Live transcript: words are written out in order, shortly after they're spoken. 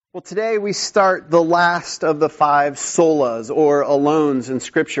Well, today we start the last of the 5 solas, or alones in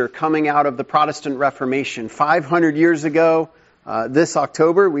Scripture, coming out of the Protestant Reformation. 500 years ago, this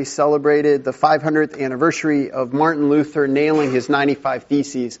October, we celebrated the 500th anniversary of Martin Luther nailing his 95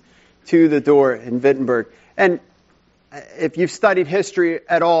 Theses to the door in Wittenberg. And if you've studied history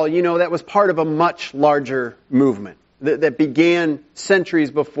at all, you know that was part of a much larger movement that began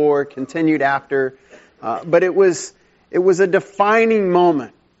centuries before, continued after. But it was a defining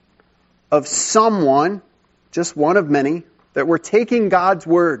moment of someone, just one of many, that were taking God's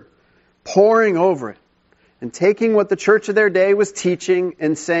Word, poring over it, and taking what the church of their day was teaching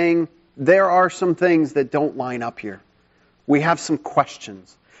and saying, there are some things that don't line up here. We have some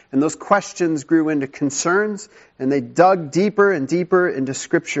questions. And those questions grew into concerns, and they dug deeper and deeper into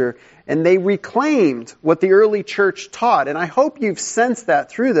Scripture, and they reclaimed what the early church taught. And I hope you've sensed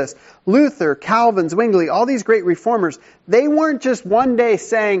that through this. Luther, Calvin, Zwingli, all these great reformers, they weren't just one day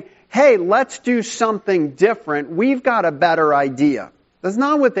saying, hey, let's do something different. We've got a better idea. That's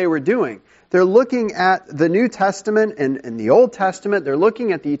not what they were doing. They're looking at the New Testament and the Old Testament. They're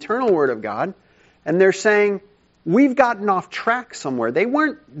looking at the eternal Word of God. And they're saying, we've gotten off track somewhere. They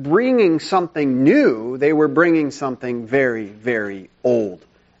weren't bringing something new. They were bringing something very, very old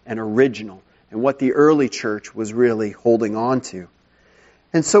and original. And what the early church was really holding on to.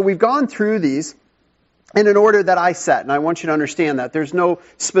 And so we've gone through these in an order that I set, and I want you to understand that. There's no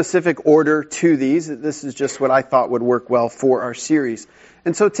specific order to these. This is just what I thought would work well for our series.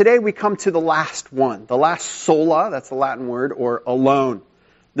 And so today we come to the last one, the last sola, that's the Latin word, or alone.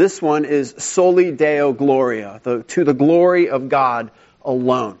 This one is soli Deo Gloria, to the glory of God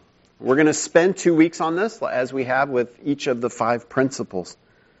alone. We're going to spend 2 weeks on this, as we have with each of the 5 principles.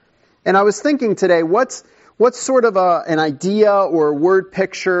 And I was thinking today, what's sort of an idea or a word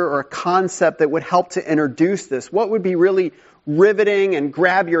picture or a concept that would help to introduce this? What would be really riveting and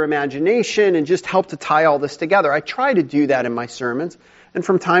grab your imagination and just help to tie all this together? I try to do that in my sermons. And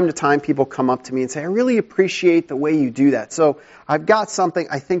from time to time, people come up to me and say, I really appreciate the way you do that. So I've got something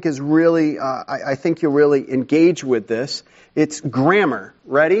I think is really, I think you'll really engage with this. It's grammar.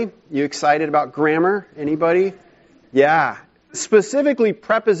 Ready? You excited about grammar? Anybody? Yeah. Specifically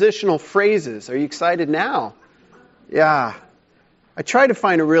prepositional phrases. Are you excited now? Yeah. I tried to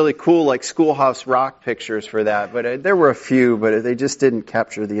find a really cool, like Schoolhouse Rock pictures for that, but there were a few, but they just didn't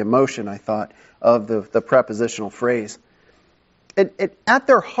capture the emotion, I thought, of the prepositional phrase. At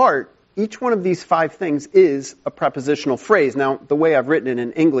their heart, each one of these 5 things is a prepositional phrase. Now, the way I've written it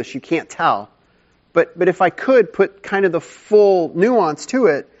in English, you can't tell. But if I could put kind of the full nuance to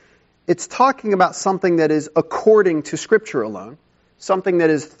it, it's talking about something that is according to Scripture alone, something that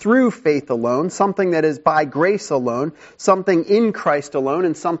is through faith alone, something that is by grace alone, something in Christ alone,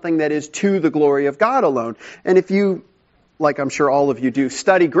 and something that is to the glory of God alone. And if you, like I'm sure all of you do,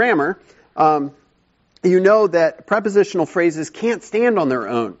 study grammar, you know that prepositional phrases can't stand on their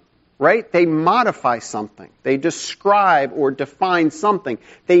own, right? They modify something. They describe or define something.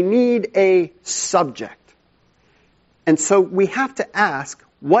 They need a subject. And so we have to ask,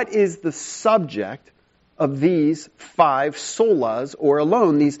 what is the subject of these 5 solas, or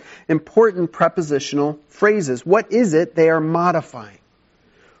alone, these important prepositional phrases? What is it they are modifying?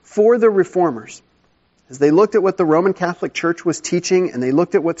 For the Reformers, as they looked at what the Roman Catholic Church was teaching and they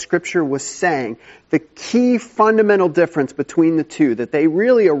looked at what Scripture was saying, the key fundamental difference between the two that they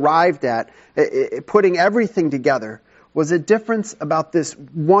really arrived at, putting everything together, was a difference about this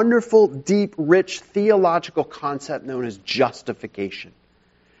wonderful, deep, rich theological concept known as justification.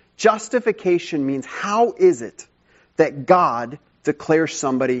 Justification means, how is it that God declares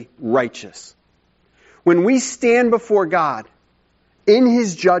somebody righteous? When we stand before God in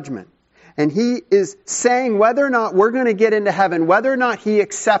His judgment, and He is saying whether or not we're going to get into heaven, whether or not He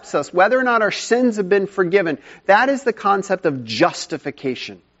accepts us, whether or not our sins have been forgiven, that is the concept of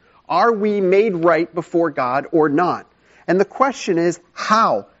justification. Are we made right before God or not? And the question is,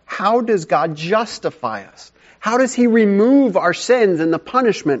 how? How does God justify us? How does He remove our sins and the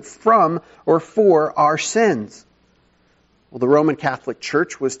punishment from or for our sins? Well, the Roman Catholic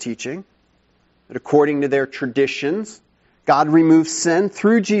Church was teaching that according to their traditions, God removes sin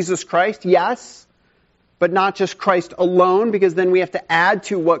through Jesus Christ, yes, but not just Christ alone, because then we have to add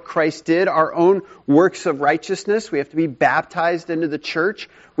to what Christ did our own works of righteousness. We have to be baptized into the church.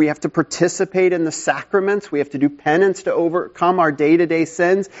 We have to participate in the sacraments. We have to do penance to overcome our day-to-day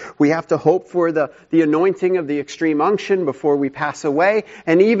sins. We have to hope for the anointing of the extreme unction before we pass away.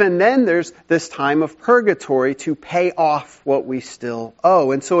 And even then, there's this time of purgatory to pay off what we still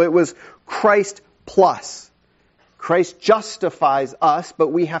owe. And so it was Christ plus. Christ justifies us, but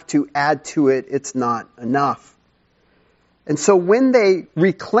we have to add to it. It's not enough. And so when they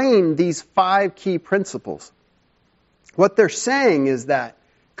reclaim these 5 key principles, what they're saying is that,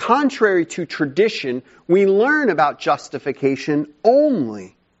 contrary to tradition, we learn about justification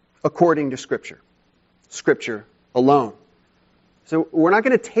only according to Scripture. Scripture alone. So we're not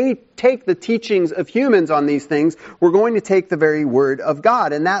going to take the teachings of humans on these things. We're going to take the very Word of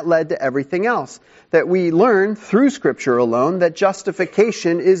God. And that led to everything else. That we learn through Scripture alone that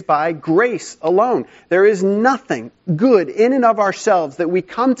justification is by grace alone. There is nothing good in and of ourselves that we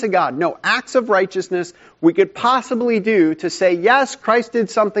come to God. No acts of righteousness we could possibly do to say, yes, Christ did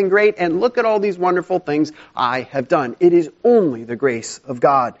something great and look at all these wonderful things I have done. It is only the grace of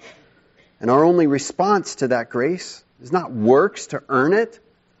God. And our only response to that grace is not works to earn it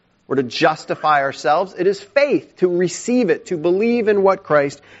or to justify ourselves. It is faith to receive it, to believe in what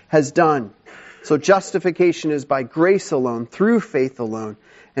Christ has done. So justification is by grace alone, through faith alone.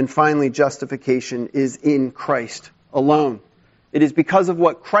 And finally, justification is in Christ alone. It is because of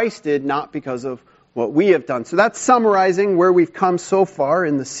what Christ did, not because of what we have done. So that's summarizing where we've come so far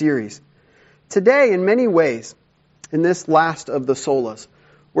in the series. Today, in many ways, in this last of the solas,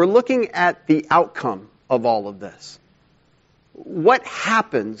 we're looking at the outcome of all of this. What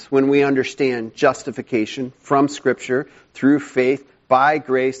happens when we understand justification from Scripture, through faith, by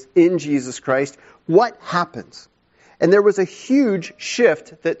grace, in Jesus Christ? What happens? And there was a huge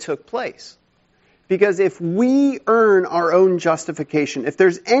shift that took place. Because if we earn our own justification, if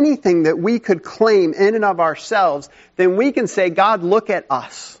there's anything that we could claim in and of ourselves, then we can say, God, look at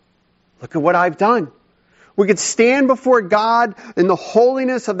us. Look at what I've done. We could stand before God in the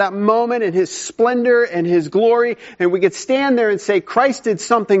holiness of that moment and His splendor and His glory, and we could stand there and say, Christ did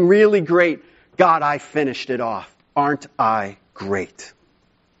something really great. God, I finished it off. Aren't I great?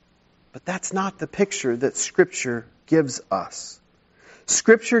 But that's not the picture that Scripture gives us.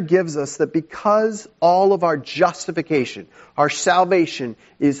 Scripture gives us that because all of our justification, our salvation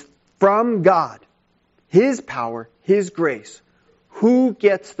is from God, His power, His grace, who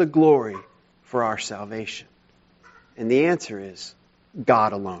gets the glory for our salvation? And the answer is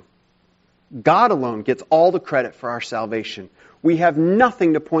God alone. God alone gets all the credit for our salvation. We have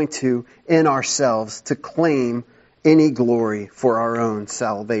nothing to point to in ourselves to claim any glory for our own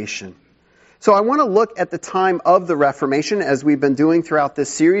salvation. So I want to look at the time of the Reformation, as we've been doing throughout this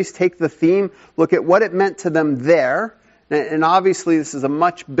series, take the theme, look at what it meant to them there. And obviously this is a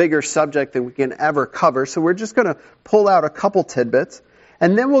much bigger subject than we can ever cover, so we're just going to pull out a couple tidbits.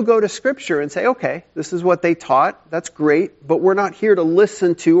 And then we'll go to Scripture and say, okay, this is what they taught. That's great, but we're not here to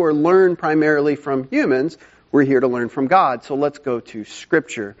listen to or learn primarily from humans. We're here to learn from God. So let's go to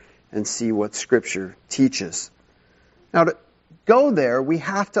Scripture and see what Scripture teaches. Now, to go there, we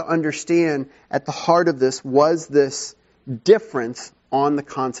have to understand at the heart of this was this difference on the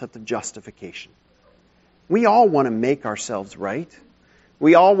concept of justification. We all want to make ourselves right.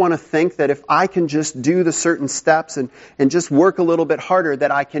 We all want to think that if I can just do the certain steps and just work a little bit harder,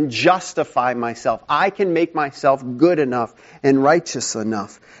 that I can justify myself. I can make myself good enough and righteous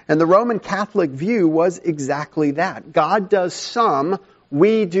enough. And the Roman Catholic view was exactly that. God does some,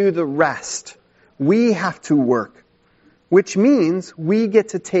 we do the rest. We have to work, which means we get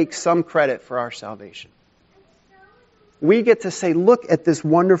to take some credit for our salvation. We get to say, look at this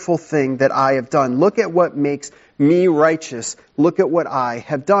wonderful thing that I have done. Look at what makes me righteous. Look at what I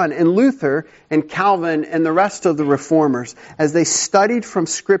have done. And Luther and Calvin and the rest of the Reformers, as they studied from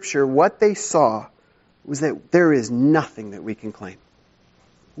Scripture, what they saw was that there is nothing that we can claim.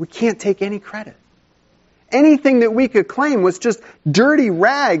 We can't take any credit. Anything that we could claim was just dirty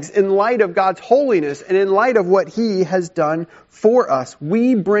rags in light of God's holiness and in light of what He has done for us.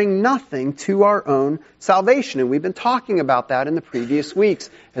 We bring nothing to our own salvation. And we've been talking about that in the previous weeks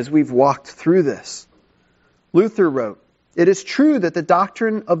as we've walked through this. Luther wrote, "It is true that the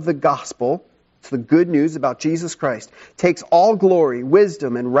doctrine of the gospel, it's the good news about Jesus Christ, takes all glory,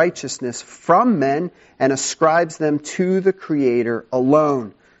 wisdom, and righteousness from men and ascribes them to the Creator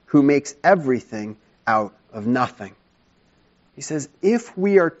alone, who makes everything out of nothing." He says, if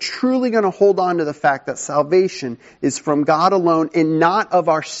we are truly going to hold on to the fact that salvation is from God alone and not of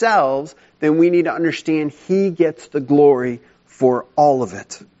ourselves, then we need to understand He gets the glory for all of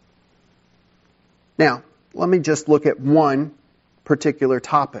it. Now, let me just look at one particular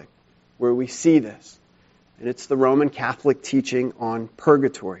topic where we see this. And it's the Roman Catholic teaching on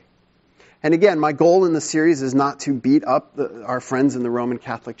purgatory. And again, my goal in the series is not to beat up our friends in the Roman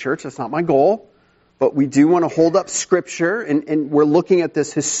Catholic Church. That's not my goal. But we do want to hold up Scripture, and we're looking at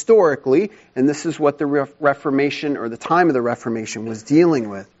this historically, and this is what the Reformation, or the time of the Reformation, was dealing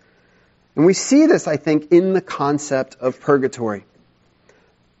with. And we see this, I think, in the concept of purgatory.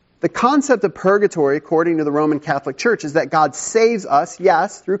 The concept of purgatory, according to the Roman Catholic Church, is that God saves us,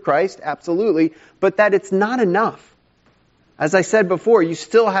 yes, through Christ, absolutely, but that it's not enough. As I said before, you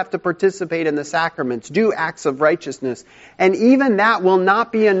still have to participate in the sacraments, do acts of righteousness, and even that will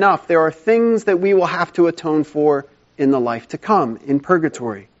not be enough. There are things that we will have to atone for in the life to come, in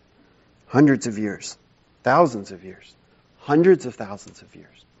purgatory. Hundreds of years, thousands of years, hundreds of thousands of years.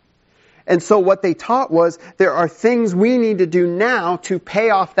 And so what they taught was there are things we need to do now to pay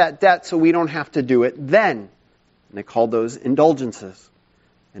off that debt so we don't have to do it then. And they called those indulgences.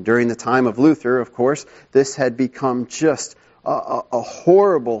 And during the time of Luther, of course, this had become just a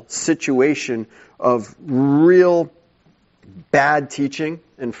horrible situation of real bad teaching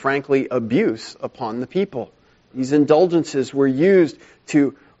and, frankly, abuse upon the people. These indulgences were used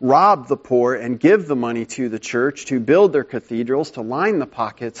to rob the poor and give the money to the church, to build their cathedrals, to line the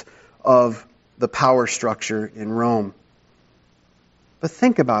pockets of the power structure in Rome. But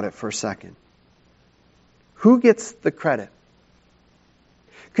think about it for a second. Who gets the credit?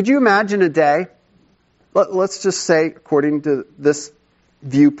 Could you imagine a day, let's just say, according to this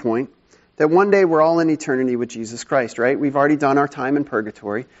viewpoint, that one day we're all in eternity with Jesus Christ, right? We've already done our time in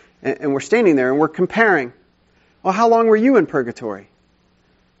purgatory, and we're standing there and we're comparing. Well, how long were you in purgatory?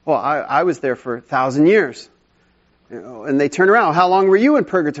 Well, I was there for 1,000 years. And they turn around, how long were you in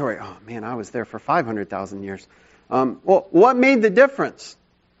purgatory? Oh man, I was there for 500,000 years. Well, what made the difference?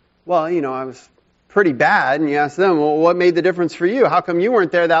 Well, I was pretty bad. And you ask them, well, what made the difference for you? How come you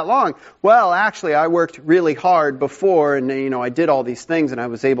weren't there that long? Well, actually, I worked really hard before, and I did all these things, and I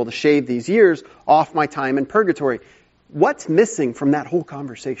was able to shave these years off my time in purgatory. What's missing from that whole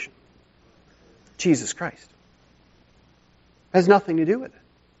conversation? Jesus Christ. It has nothing to do with it.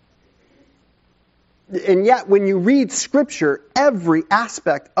 And yet, when you read Scripture, every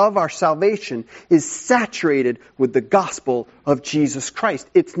aspect of our salvation is saturated with the gospel of Jesus Christ.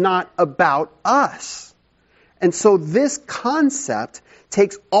 It's not about us. And so this concept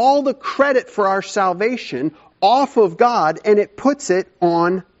takes all the credit for our salvation off of God, and it puts it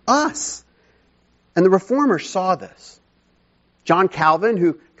on us. And the Reformers saw this. John Calvin,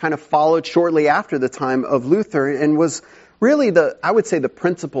 who kind of followed shortly after the time of Luther, and was really the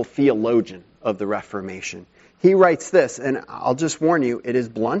principal theologian of the Reformation. He writes this, and I'll just warn you, it is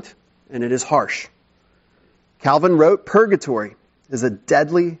blunt and it is harsh. Calvin wrote, "Purgatory is a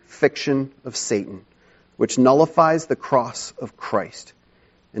deadly fiction of Satan, which nullifies the cross of Christ,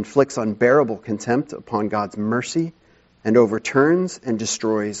 inflicts unbearable contempt upon God's mercy, and overturns and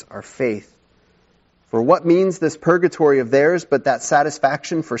destroys our faith. For what means this purgatory of theirs but that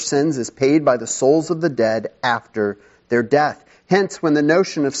satisfaction for sins is paid by the souls of the dead after their death? Hence, when the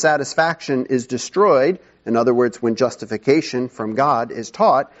notion of satisfaction is destroyed, in other words, when justification from God is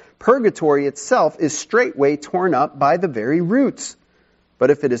taught, purgatory itself is straightway torn up by the very roots.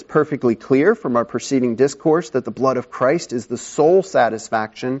 But if it is perfectly clear from our preceding discourse that the blood of Christ is the sole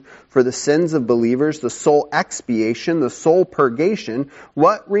satisfaction for the sins of believers, the sole expiation, the sole purgation,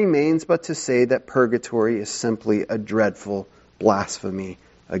 what remains but to say that purgatory is simply a dreadful blasphemy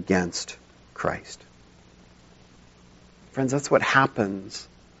against Christ?" Friends, that's what happens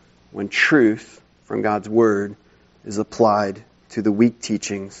when truth from God's Word is applied to the weak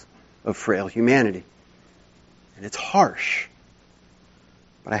teachings of frail humanity. And it's harsh.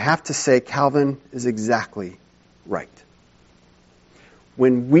 But I have to say, Calvin is exactly right.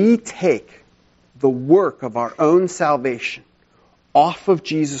 When we take the work of our own salvation off of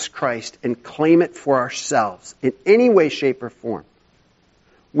Jesus Christ and claim it for ourselves in any way, shape, or form,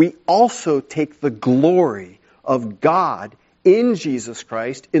 we also take the glory of God in Jesus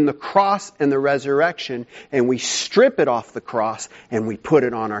Christ, in the cross and the resurrection, and we strip it off the cross and we put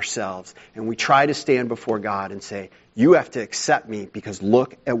it on ourselves. And we try to stand before God and say, you have to accept me because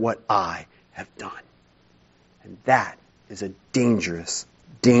look at what I have done. And that is a dangerous,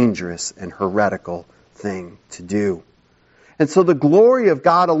 dangerous and heretical thing to do. And so the glory of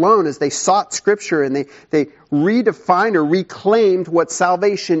God alone, as they sought Scripture and they redefined or reclaimed what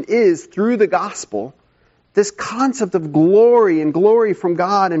salvation is through the gospel, this concept of glory and glory from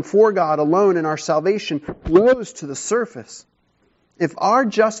God and for God alone in our salvation rose to the surface. If our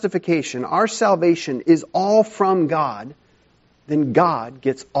justification, our salvation is all from God, then God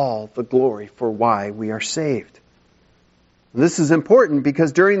gets all the glory for why we are saved. And this is important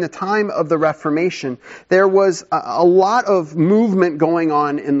because during the time of the Reformation, there was a lot of movement going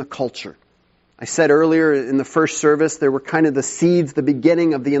on in the culture. I said earlier in the first service, there were kind of the seeds, the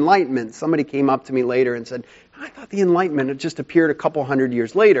beginning of the Enlightenment. Somebody came up to me later and said, I thought the Enlightenment had just appeared a couple hundred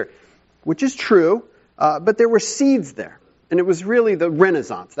years later, which is true, but there were seeds there. And it was really the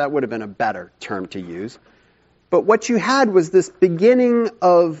Renaissance. That would have been a better term to use. But what you had was this beginning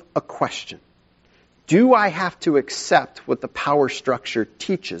of a question. Do I have to accept what the power structure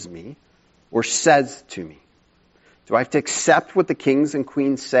teaches me or says to me? Do I have to accept what the kings and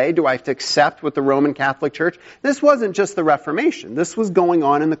queens say? Do I have to accept what the Roman Catholic Church? This wasn't just the Reformation. This was going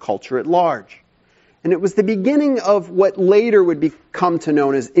on in the culture at large. And it was the beginning of what later would become to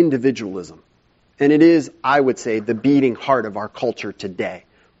known as individualism. And it is, I would say, the beating heart of our culture today.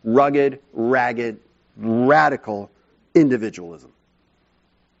 Rugged, ragged, radical individualism.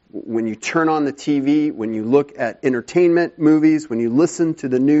 When you turn on the TV, when you look at entertainment movies, when you listen to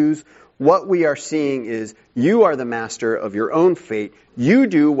the news, what we are seeing is you are the master of your own fate. You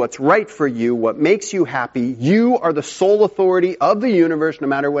do what's right for you, what makes you happy. You are the sole authority of the universe, no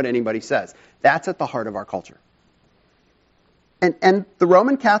matter what anybody says. That's at the heart of our culture. And the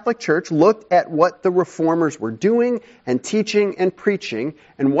Roman Catholic Church looked at what the reformers were doing and teaching and preaching,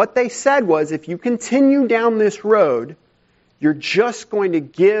 and what they said was, if you continue down this road, you're just going to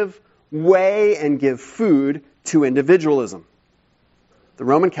give way and give food to individualism. The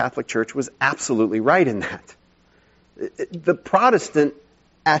Roman Catholic Church was absolutely right in that. The Protestant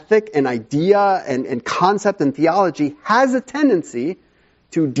ethic and idea and concept and theology has a tendency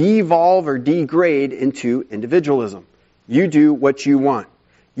to devolve or degrade into individualism. You do what you want.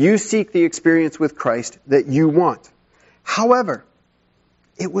 You seek the experience with Christ that you want. However,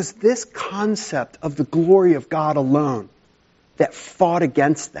 it was this concept of the glory of God alone that fought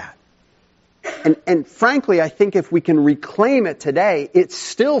against that. And frankly, I think if we can reclaim it today, it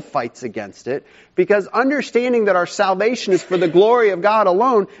still fights against it, because understanding that our salvation is for the glory of God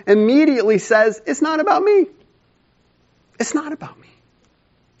alone immediately says, it's not about me. It's not about me.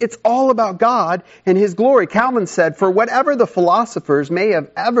 It's all about God and His glory. Calvin said, for whatever the philosophers may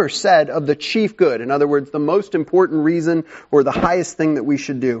have ever said of the chief good, in other words, the most important reason or the highest thing that we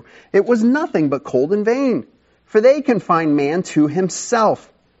should do, it was nothing but cold and vain. For they confine man to himself,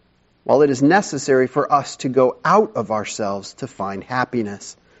 while it is necessary for us to go out of ourselves to find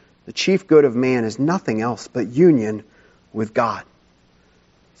happiness. The chief good of man is nothing else but union with God.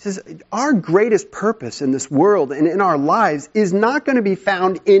 He says, our greatest purpose in this world and in our lives is not going to be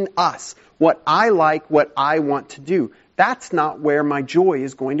found in us, what I like, what I want to do. That's not where my joy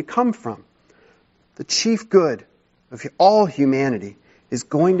is going to come from. The chief good of all humanity is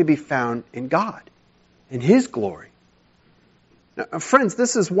going to be found in God, in His glory. Now, friends,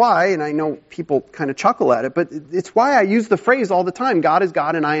 this is why, and I know people kind of chuckle at it, but it's why I use the phrase all the time, God is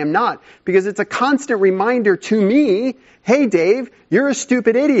God and I am not. Because it's a constant reminder to me, hey Dave, you're a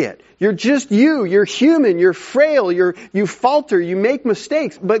stupid idiot. You're just you. You're human. You're frail. You falter. You make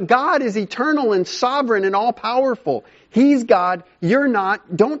mistakes. But God is eternal and sovereign and all-powerful. He's God. You're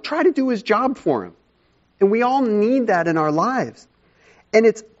not. Don't try to do His job for Him. And we all need that in our lives. And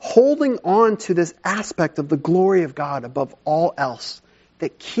it's holding on to this aspect of the glory of God above all else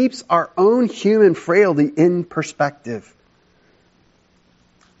that keeps our own human frailty in perspective.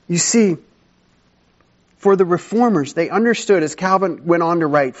 You see, for the reformers, they understood, as Calvin went on to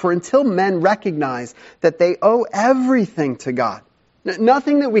write, for until men recognize that they owe everything to God,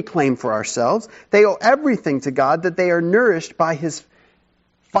 nothing that we claim for ourselves, they owe everything to God, that they are nourished by His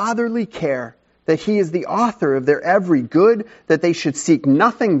fatherly care, that He is the author of their every good, that they should seek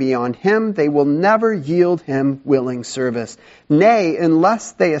nothing beyond Him, they will never yield Him willing service. Nay,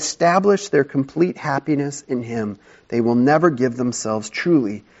 unless they establish their complete happiness in Him, they will never give themselves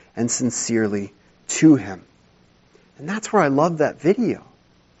truly and sincerely to Him. And that's where I love that video.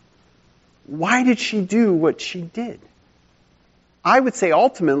 Why did she do what she did? I would say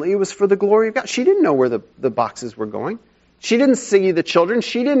ultimately it was for the glory of God. She didn't know where the boxes were going. She didn't see the children.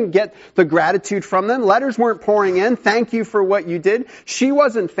 She didn't get the gratitude from them. Letters weren't pouring in. Thank you for what you did. She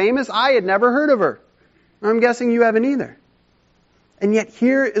wasn't famous. I had never heard of her. I'm guessing you haven't either. And yet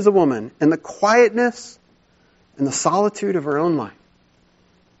here is a woman in the quietness and the solitude of her own life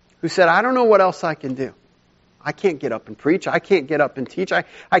who said, I don't know what else I can do. I can't get up and preach. I can't get up and teach.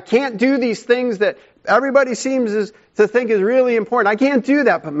 I can't do these things that everybody seems to think is really important. I can't do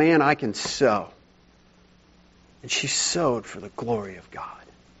that, but man, I can sow. And she sowed for the glory of God.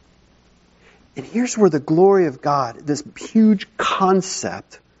 And here's where the glory of God, this huge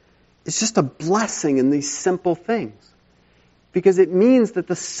concept, is just a blessing in these simple things. Because it means that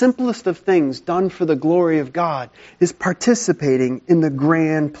the simplest of things done for the glory of God is participating in the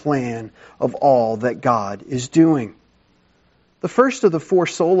grand plan of all that God is doing. The first of the four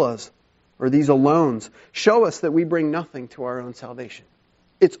solas, or these alones, show us that we bring nothing to our own salvation.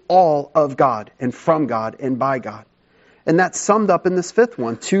 It's all of God and from God and by God. And that's summed up in this fifth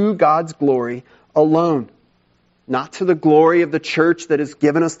one, to God's glory alone. not to the glory of the church that has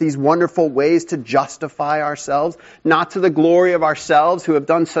given us these wonderful ways to justify ourselves, not to the glory of ourselves who have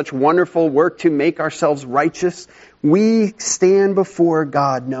done such wonderful work to make ourselves righteous. We stand before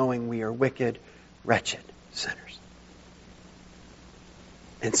God knowing we are wicked, wretched sinners.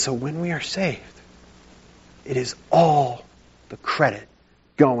 And so when we are saved, it is all the credit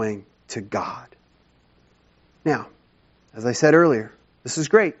going to God. Now, as I said earlier, this is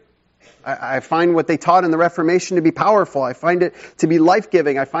great. I find what they taught in the Reformation to be powerful. I find it to be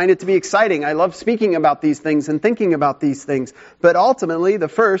life-giving. I find it to be exciting. I love speaking about these things and thinking about these things. But ultimately, the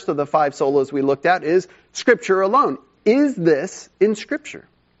first of the 5 solas we looked at is Scripture alone. Is this in Scripture?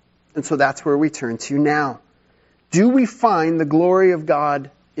 And so that's where we turn to now. Do we find the glory of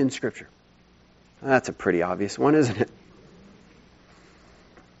God in Scripture? That's a pretty obvious one, isn't it?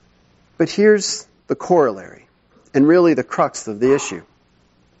 But here's the corollary, and really the crux of the issue.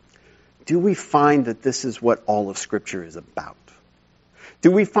 Do we find that this is what all of Scripture is about?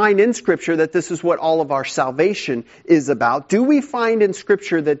 Do we find in Scripture that this is what all of our salvation is about? Do we find in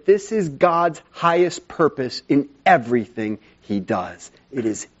Scripture that this is God's highest purpose in everything He does? It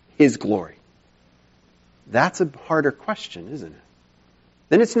is His glory. That's a harder question, isn't it?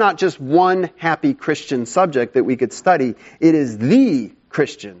 Then it's not just one happy Christian subject that we could study. It is the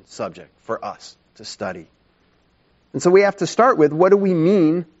Christian subject for us to study. And so we have to start with, what do we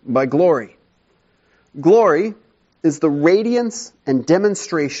mean by glory? Glory is the radiance and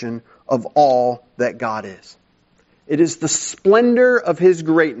demonstration of all that God is. It is the splendor of His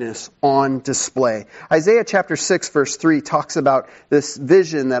greatness on display. Isaiah chapter 6 verse 3 talks about this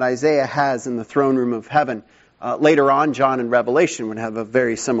vision that Isaiah has in the throne room of heaven. Later on, John in Revelation would have a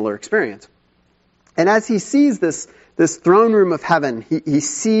very similar experience. And as he sees this throne room of heaven, he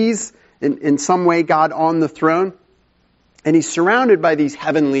sees in some way God on the throne. And he's surrounded by these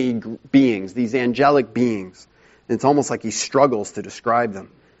heavenly beings, these angelic beings. And it's almost like he struggles to describe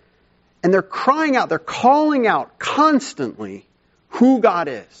them. And they're crying out, they're calling out constantly who God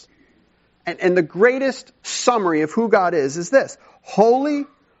is. And the greatest summary of who God is this: holy,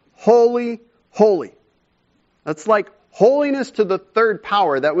 holy, holy. That's like holiness to the third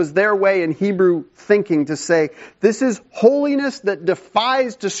power. That was their way in Hebrew thinking to say, this is holiness that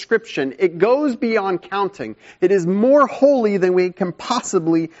defies description. It goes beyond counting. It is more holy than we can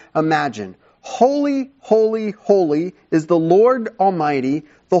possibly imagine. Holy, holy, holy is the Lord Almighty.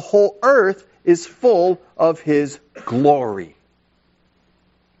 The whole earth is full of His glory.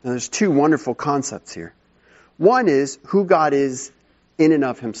 Now, there's 2 wonderful concepts here. One is who God is in and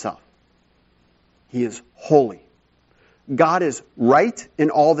of Himself. He is holy. God is right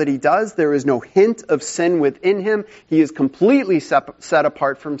in all that He does. There is no hint of sin within Him. He is completely set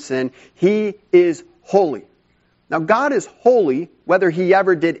apart from sin. He is holy. Now, God is holy whether He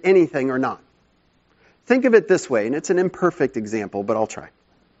ever did anything or not. Think of it this way, and it's an imperfect example, but I'll try.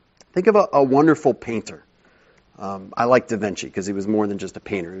 Think of a wonderful painter. I like Da Vinci because he was more than just a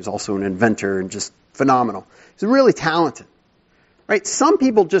painter. He was also an inventor and just phenomenal. He's really talented. Right? Some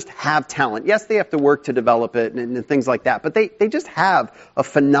people just have talent. Yes, they have to work to develop it and things like that, but they just have a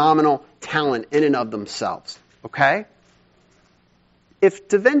phenomenal talent in and of themselves. Okay? If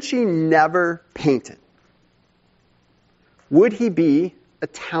Da Vinci never painted, would he be a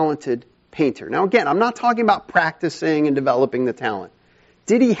talented painter? Now again, I'm not talking about practicing and developing the talent.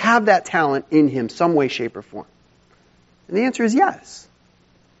 Did he have that talent in him some way, shape, or form? And the answer is yes.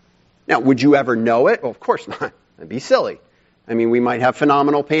 Now, would you ever know it? Well, of course not. That'd be silly. I mean, we might have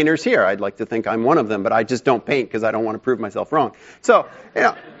phenomenal painters here. I'd like to think I'm one of them, but I just don't paint because I don't want to prove myself wrong. So,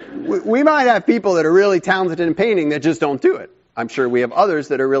 we might have people that are really talented in painting that just don't do it. I'm sure we have others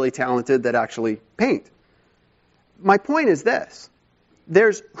that are really talented that actually paint. My point is this.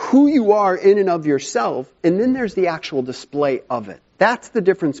 There's who you are in and of yourself, and then there's the actual display of it. That's the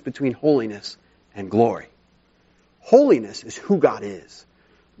difference between holiness and glory. Holiness is who God is.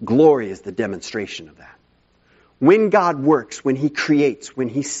 Glory is the demonstration of that. When God works, when He creates, when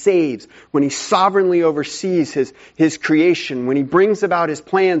He saves, when He sovereignly oversees His creation, when He brings about His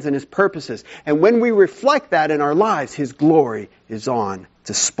plans and His purposes, and when we reflect that in our lives, His glory is on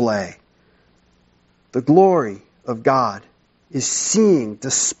display. The glory of God is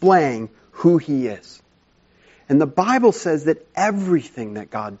displaying who He is. And the Bible says that everything that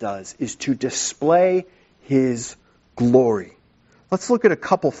God does is to display His glory. Let's look at a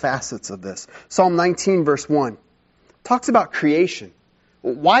couple facets of this. Psalm 19 verse 1 talks about creation.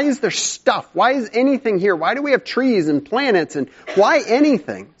 Why is there stuff? Why is anything here? Why do we have trees and planets? And why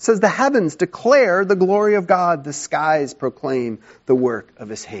anything? It says the heavens declare the glory of God. The skies proclaim the work of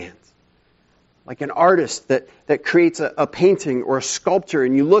His hands. Like an artist that creates a painting or a sculpture,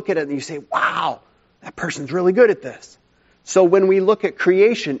 and you look at it and you say, wow, That person's really good at this. So when we look at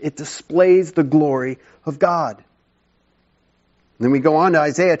creation, it displays the glory of God. And then we go on to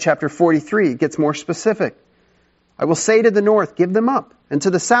Isaiah chapter 43. It gets more specific. I will say to the north, give them up, and to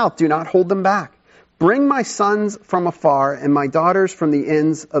the south, do not hold them back. Bring my sons from afar and my daughters from the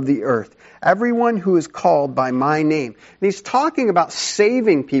ends of the earth, everyone who is called by my name. And he's talking about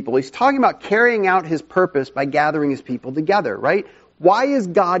saving people. He's talking about carrying out his purpose by gathering his people together, right? Why is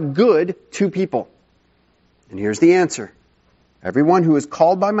God good to people? And here's the answer. Everyone who is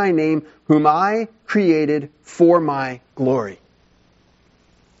called by my name, whom I created for my glory.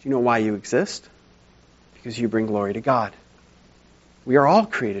 Do you know why you exist? Because you bring glory to God. We are all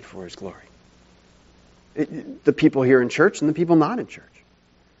created for his glory. The people here in church and the people not in church.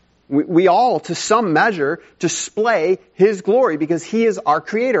 We all, to some measure, display his glory because he is our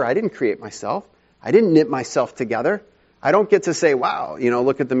creator. I didn't create myself. I didn't knit myself together. I don't get to say, wow,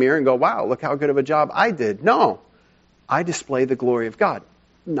 look at the mirror and go, wow, look how good of a job I did. No, I display the glory of God.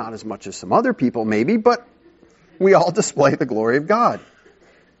 Not as much as some other people maybe, but we all display the glory of God.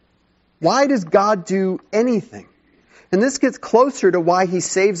 Why does God do anything? And this gets closer to why he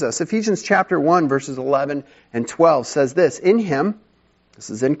saves us. Ephesians chapter 1, verses 11 and 12 says this, in him, this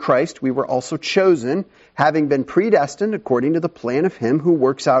is in Christ, we were also chosen, having been predestined according to the plan of him who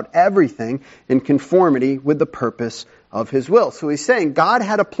works out everything in conformity with the purpose of his will. So he's saying God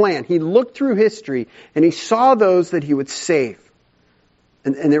had a plan. He looked through history and he saw those that he would save.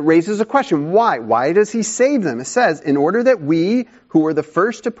 And it raises a question, why? Why does he save them? It says, in order that we, who were the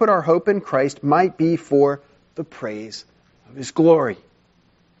first to put our hope in Christ, might be for the praise of his glory.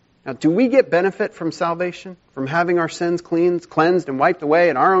 Now, do we get benefit from salvation? From having our sins cleansed and wiped away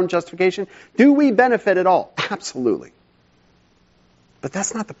and our own justification? Do we benefit at all? Absolutely. But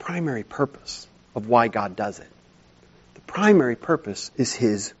that's not the primary purpose of why God does it. The primary purpose is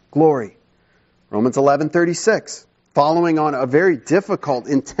his glory. Romans 11:36. Following on a very difficult,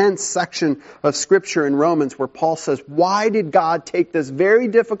 intense section of Scripture in Romans where Paul says, why did God take this very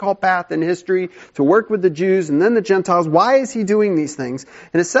difficult path in history to work with the Jews and then the Gentiles? Why is he doing these things?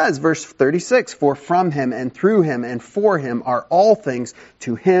 And it says, verse 36, for from him and through him and for him are all things.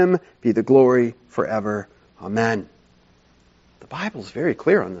 To him be the glory forever. Amen. The Bible is very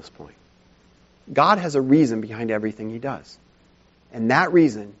clear on this point. God has a reason behind everything he does. And that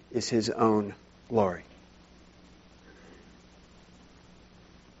reason is his own glory.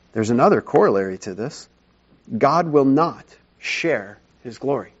 There's another corollary to this. God will not share his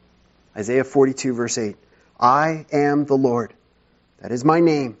glory. Isaiah 42 verse 8. I am the Lord. That is my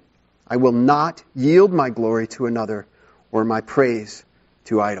name. I will not yield my glory to another or my praise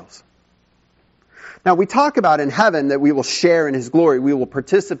to idols. Now we talk about in heaven that we will share in his glory. We will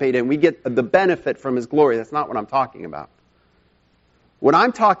participate in. We get the benefit from his glory. That's not what I'm talking about. What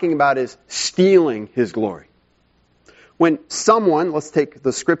I'm talking about is stealing his glory. When someone, let's take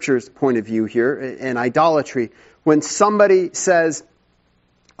the Scripture's point of view here, in idolatry, when somebody says,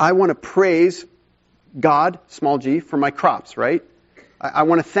 I want to praise God, small g, for my crops, right? I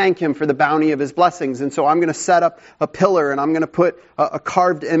want to thank him for the bounty of his blessings, and so I'm going to set up a pillar, and I'm going to put a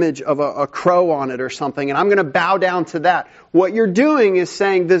carved image of a crow on it or something, and I'm going to bow down to that. What you're doing is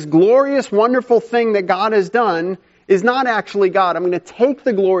saying this glorious, wonderful thing that God has done is not actually God. I'm going to take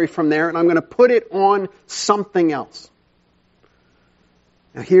the glory from there, and I'm going to put it on something else.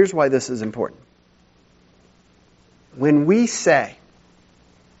 Now here's why this is important. When we say,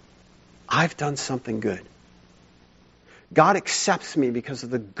 I've done something good, God accepts me because of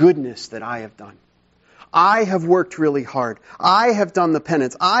the goodness that I have done. I have worked really hard. I have done the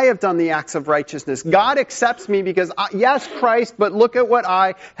penance. I have done the acts of righteousness. God accepts me because, yes, Christ, but look at what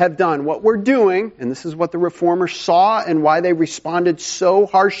I have done. What we're doing, and this is what the Reformers saw and why they responded so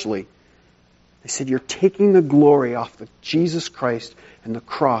harshly. They said, you're taking the glory off of Jesus Christ and the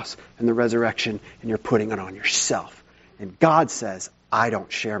cross and the resurrection, and you're putting it on yourself. And God says, I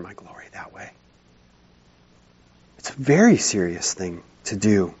don't share my glory that way. It's a very serious thing to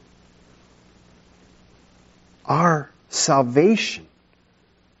do. Our salvation,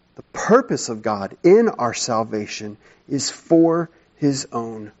 the purpose of God in our salvation is for his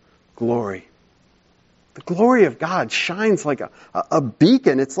own glory. The glory of God shines like a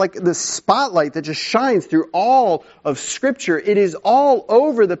beacon. It's like the spotlight that just shines through all of Scripture. It is all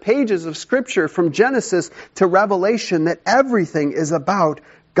over the pages of Scripture from Genesis to Revelation that everything is about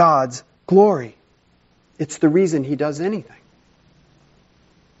God's glory. It's the reason he does anything.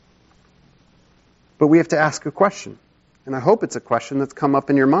 But we have to ask a question. And I hope it's a question that's come up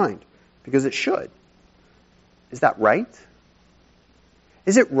in your mind, because it should. Is that right?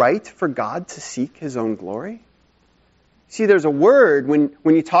 Is it right for God to seek his own glory? See, there's a word when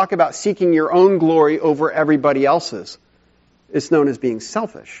you talk about seeking your own glory over everybody else's. It's known as being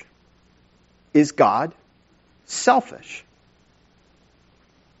selfish. Is God selfish?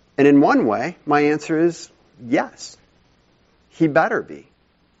 And in one way, my answer is yes. He better be.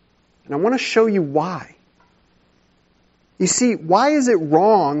 And I want to show you why. You see, why is it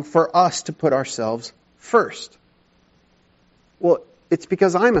wrong for us to put ourselves first? Well, it's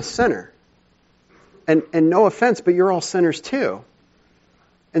because I'm a sinner. And no offense, but you're all sinners too.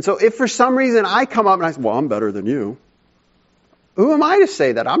 And so if for some reason I come up and I say, well, I'm better than you. Who am I to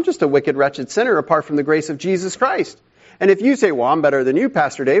say that? I'm just a wicked, wretched sinner apart from the grace of Jesus Christ. And if you say, well, I'm better than you,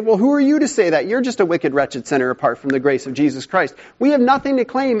 Pastor Dave, well, who are you to say that? You're just a wicked, wretched sinner apart from the grace of Jesus Christ. We have nothing to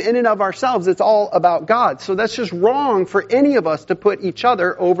claim in and of ourselves. It's all about God. So that's just wrong for any of us to put each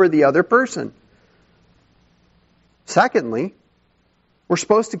other over the other person. Secondly, we're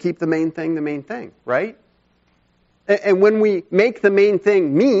supposed to keep the main thing, right? And when we make the main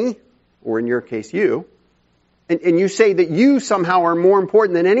thing me, or in your case you, and you say that you somehow are more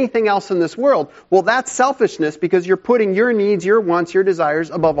important than anything else in this world, well, that's selfishness because you're putting your needs, your wants, your desires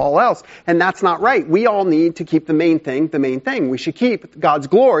above all else. And that's not right. We all need to keep the main thing the main thing. We should keep God's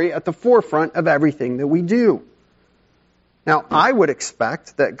glory at the forefront of everything that we do. Now, I would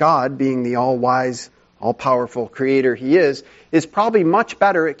expect that God, being the all-wise, all-powerful creator He is probably much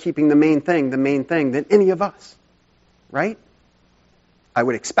better at keeping the main thing than any of us. Right? I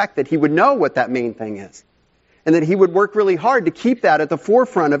would expect that He would know what that main thing is. And that He would work really hard to keep that at the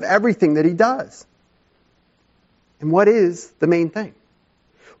forefront of everything that He does. And what is the main thing?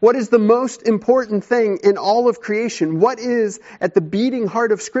 What is the most important thing in all of creation? What is at the beating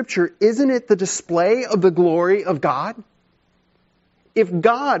heart of Scripture? Isn't it the display of the glory of God? If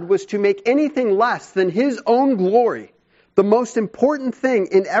God was to make anything less than His own glory the most important thing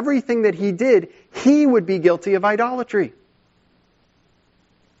in everything that He did, He would be guilty of idolatry.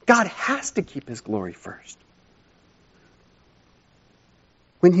 God has to keep His glory first.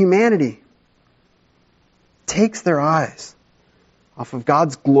 When humanity takes their eyes off of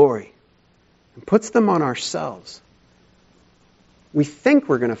God's glory and puts them on ourselves, we think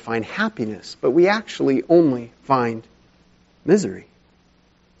we're going to find happiness, but we actually only find misery.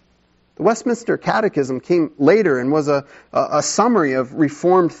 The Westminster Catechism came later and was a summary of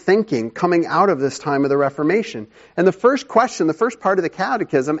Reformed thinking coming out of this time of the Reformation. And the first question, the first part of the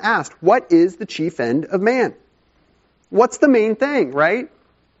Catechism asked, what is the chief end of man? What's the main thing, right?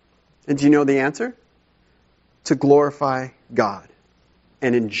 And do you know the answer? To glorify God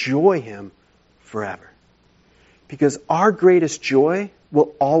and enjoy Him forever. Because our greatest joy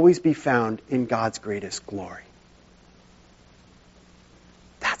will always be found in God's greatest glory.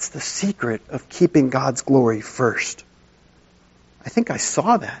 That's the secret of keeping God's glory first. I think I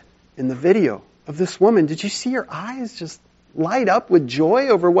saw that in the video of this woman. Did you see her eyes just light up with joy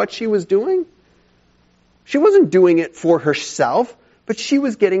over what she was doing? She wasn't doing it for herself, but she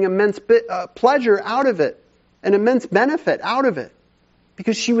was getting immense pleasure out of it, an immense benefit out of it,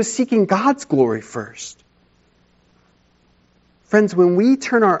 because she was seeking God's glory first. Friends, when we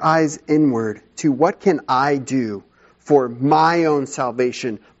turn our eyes inward to what can I do for my own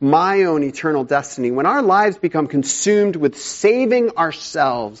salvation, my own eternal destiny, when our lives become consumed with saving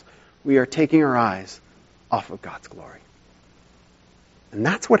ourselves, we are taking our eyes off of God's glory. And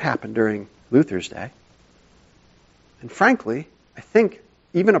that's what happened during Luther's day. And frankly, I think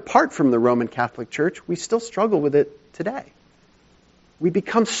even apart from the Roman Catholic Church, we still struggle with it today. We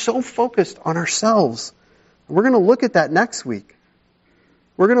become so focused on ourselves. And we're going to look at that next week.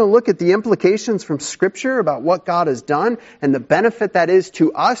 We're going to look at the implications from Scripture about what God has done and the benefit that is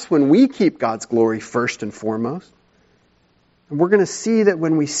to us when we keep God's glory first and foremost. And we're going to see that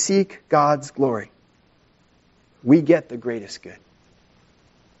when we seek God's glory, we get the greatest good.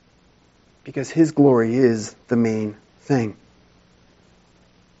 Because His glory is the main thing.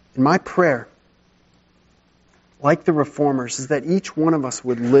 And my prayer, like the Reformers, is that each one of us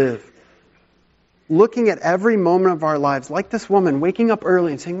would live looking at every moment of our lives, like this woman, waking up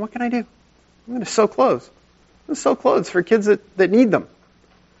early and saying, what can I do? I'm going to sew clothes. I'm going to sew clothes for kids that need them.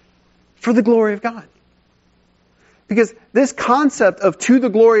 For the glory of God. Because this concept of to the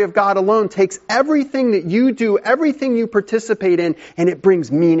glory of God alone takes everything that you do, everything you participate in, and it brings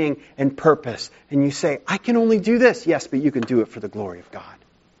meaning and purpose. And you say, I can only do this. Yes, but you can do it for the glory of God.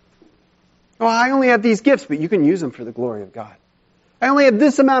 Oh, I only have these gifts, but you can use them for the glory of God. I only have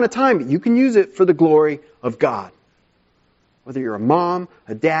this amount of time, but you can use it for the glory of God. Whether you're a mom,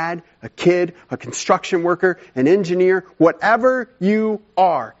 a dad, a kid, a construction worker, an engineer, whatever you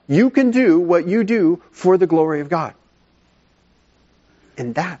are, you can do what you do for the glory of God.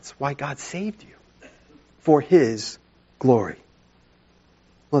 And that's why God saved you. For His glory.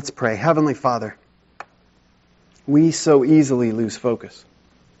 Let's pray. Heavenly Father, we so easily lose focus.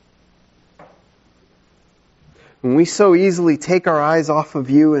 When we so easily take our eyes off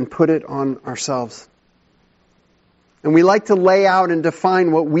of you and put it on ourselves. And we like to lay out and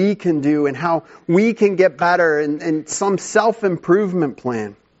define what we can do and how we can get better and some self-improvement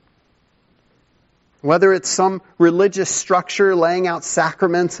plan. Whether it's some religious structure laying out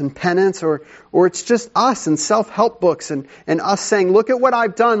sacraments and penance, or it's just us and self-help books and us saying, look at what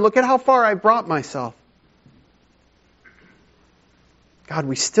I've done, look at how far I brought myself. God,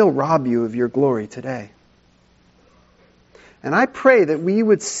 we still rob you of your glory today. And I pray that we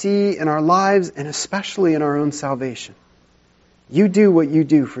would see in our lives, and especially in our own salvation, you do what you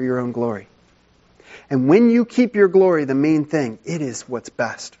do for your own glory. And when you keep your glory the main thing, it is what's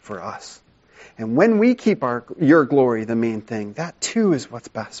best for us. And when we keep your glory the main thing, that too is what's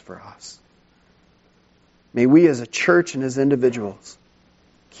best for us. May we as a church and as individuals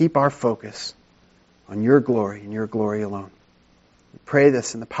keep our focus on your glory and your glory alone. We pray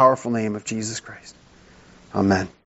this in the powerful name of Jesus Christ. Amen.